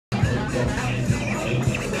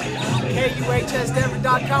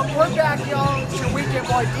WHSdenver.com. We're back, y'all. It's your weekend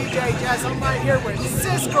boy, DJ Jazz. I'm right here with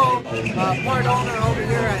Cisco, part owner over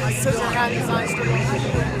here at Scissor Hand Design Studio.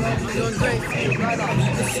 I'm doing great. Right on.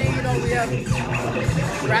 You see, we have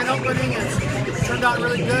grand opening. It's turned out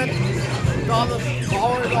really good. With all the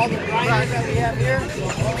grinders that we have here.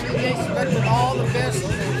 DJ selected all the best.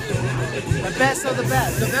 The best of the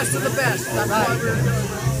best. The best of the best. That's why we're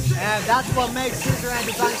doing. And that's what makes Scissor Hand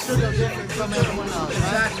Design Studio different from everyone else.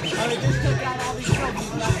 Exactly. I mean, just took out all these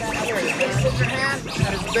trophies like that here. Scissor Hand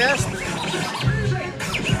at its best.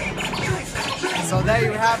 So there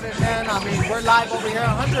you have it, man. I mean, we're live over here,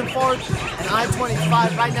 104th and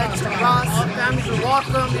I-25, right next to Ross. All families are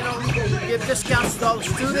welcome. We give discounts to all the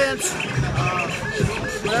students.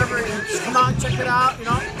 Whatever, just come out and check it out.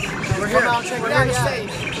 We're here. Come out and check it out.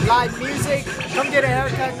 Yeah. Live music. Come get a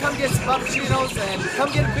haircut. Come get some cappuccinos and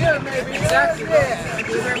come get a beer, maybe. Exactly. Yeah. Thank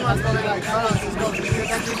you very much.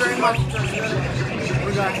 Thank you very much.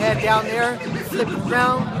 We're gonna head down there, flip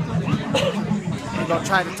around. We're gonna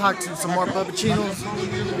try to talk to some more bubbachinos.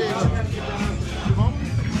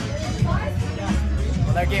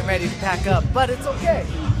 Well, they're getting ready to pack up, but it's okay.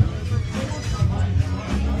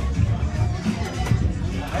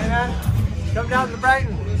 Hey man, come down to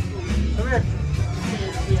Brighton. Come here.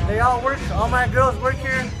 They all work, all my girls work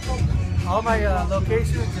here. All my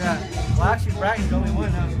locations, well actually Brighton's only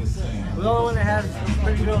one now. We're the only one that has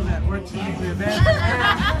pretty girls that work for the event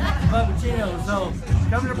and bubbachinos. So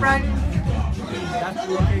come to Brighton. That's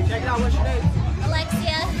the location. Check it out. What's your name?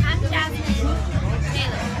 Alexia. I'm Jasmine.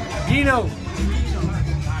 Taylor. Dino.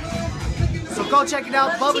 So go check it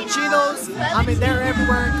out. Bubbachinos. I mean, they're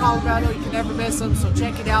everywhere in Colorado. You can never miss them. So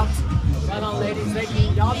check it out. Right on, ladies. Thank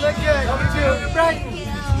you. Y'all look good. Over to Brighton.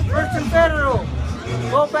 First and Federal.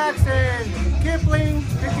 Lopax and Kipling.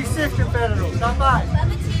 56th and Federal. Stop by.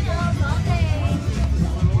 Bubbachinos all day.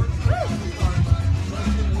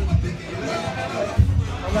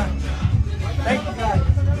 Thank you guys.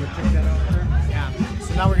 Yeah.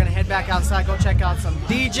 So now we're gonna head back outside, go check out some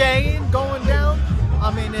DJing going down.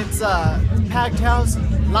 I mean, it's packed house,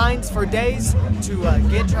 lines for days to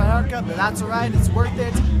get your haircut, but that's alright, it's worth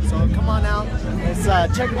it. So come on out, let's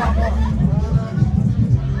check it out more.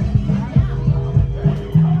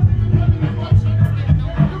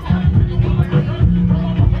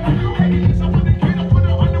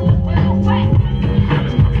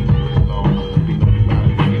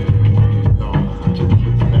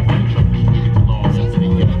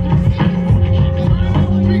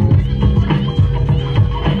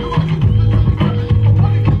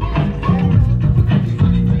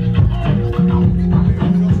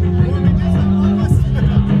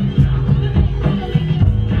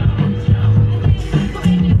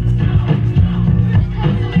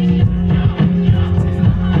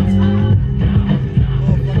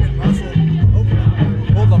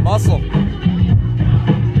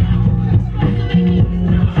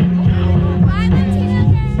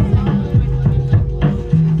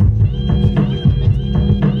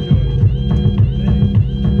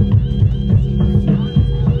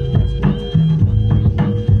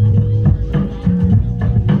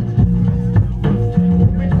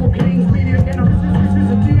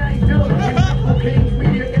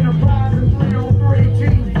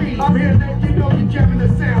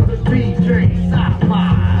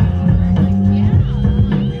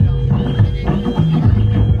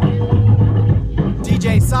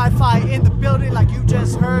 Sci-fi in the building, like you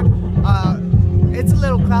just heard. It's a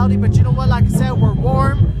little cloudy, but you know what? Like I said, we're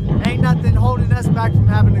warm. Ain't nothing holding us back from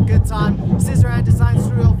having a good time. Scissor Hand Design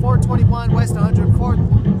Studio, 421 West 104th,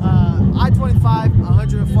 I-25,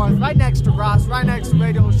 104th, right next to Ross, right next to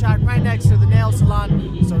Radio Shack, right next to the nail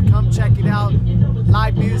salon. So come check it out.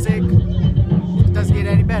 Live music. It doesn't get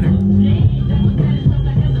any better.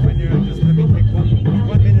 Just let me take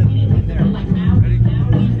 1 minute in there. Ready?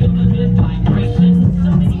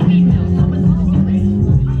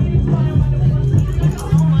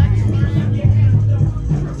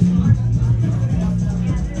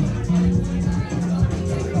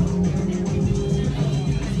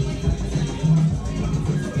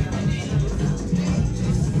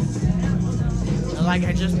 Like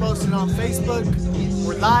I just posted on Facebook,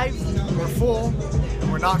 we're live, we're full, and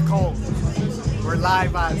we're not cold. We're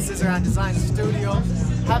live at Scissor Hand Design Studio,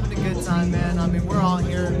 having a good time, man. I mean, we're all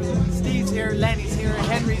here. Steve's here, Lenny's here,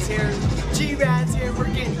 Henry's here, G-Rad's here. We're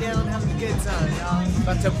getting down, having a good time, y'all.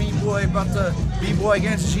 About to B-boy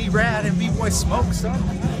against G-Rad and B-boy smoke, son.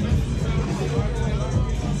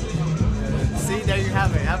 See, there you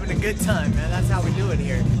have it, having a good time, man. That's how we do it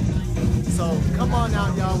here. So So come on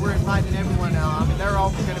out, y'all. We're inviting everyone out. I mean, they're all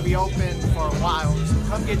going to be open for a while. So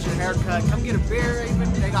come get your haircut. Come get a beer.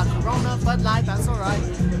 Even they got Corona, Bud Light. That's all right.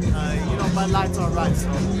 You know, Bud Light's all right. So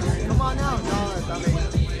come on out, y'all. I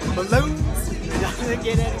mean, balloons. It doesn't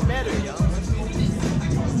get any better, y'all.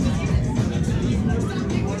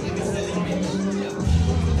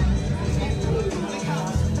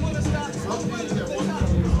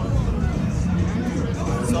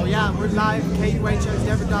 So yeah, we're live,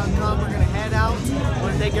 KUHSdenver.com. We're gonna head out. I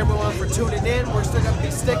want to thank everyone for tuning in. We're still gonna be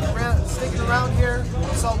sticking around here.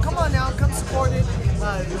 So come on now, come support it.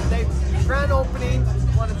 Grand opening.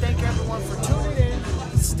 I want to thank everyone for tuning in.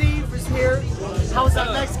 Steve is here. How's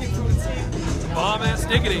that Mexican food, Steve? Bomb ass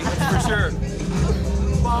diggity, that's for sure.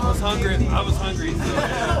 I was hungry. So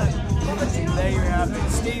yeah. There you have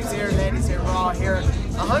it. Steve's here, ladies here. We're all here.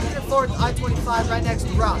 104th I-25, right next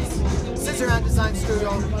to Ross. Scissor Design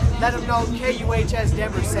Studio. Let them know KUHS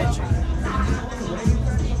Denver sent you.